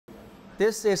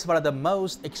This is one of the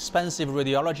most expensive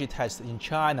radiology tests in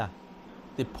China,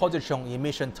 the position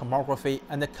emission tomography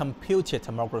and the computed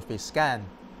tomography scan,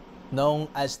 known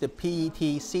as the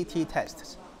PET-CT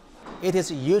tests. It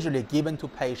is usually given to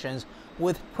patients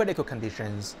with critical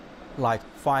conditions, like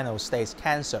final stage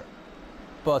cancer.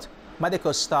 But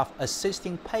medical staff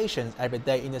assisting patients every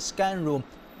day in the scan room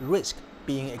risk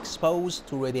being exposed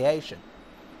to radiation.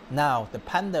 Now the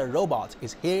Panda robot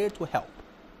is here to help.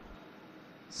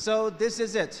 So this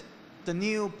is it, the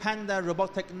new Panda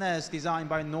robotic nurse designed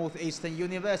by Northeastern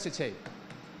University.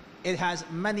 It has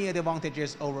many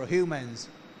advantages over humans: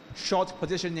 short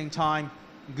positioning time,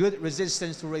 good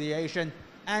resistance to radiation,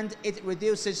 and it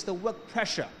reduces the work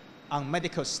pressure on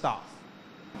medical staff.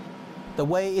 The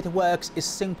way it works is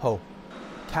simple.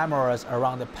 Cameras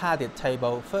around the padded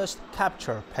table first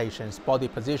capture patients' body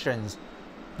positions.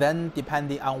 Then,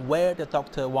 depending on where the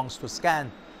doctor wants to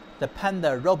scan, the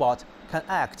Panda robot can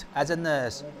act as a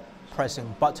nurse,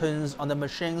 pressing buttons on the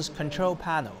machine's control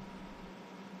panel.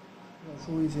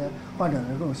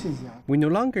 We no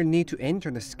longer need to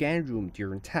enter the scan room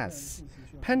during tests.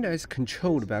 Panda is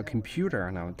controlled by a computer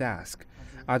on our desk.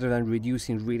 Other than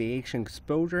reducing radiation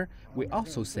exposure, we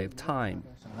also save time.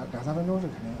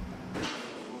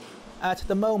 At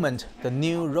the moment, the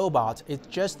new robot is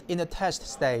just in the test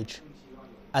stage.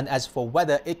 And as for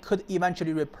whether it could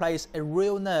eventually replace a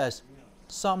real nurse,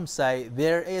 some say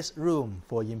there is room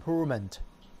for improvement.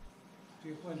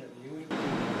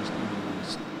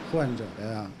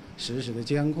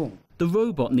 The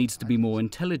robot needs to be more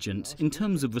intelligent in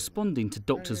terms of responding to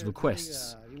doctors'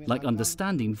 requests, like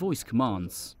understanding voice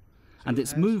commands. And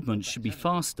its movements should be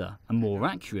faster and more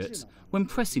accurate when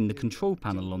pressing the control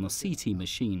panel on a CT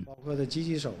machine.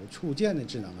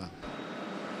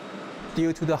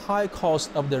 Due to the high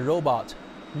cost of the robot,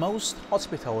 most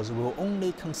hospitals will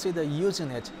only consider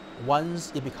using it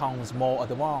once it becomes more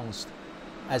advanced.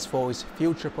 As for its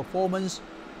future performance,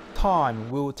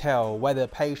 time will tell whether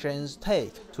patients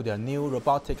take to their new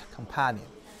robotic companion.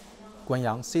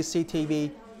 Guanyang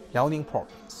CCTV, Liaoning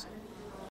Province.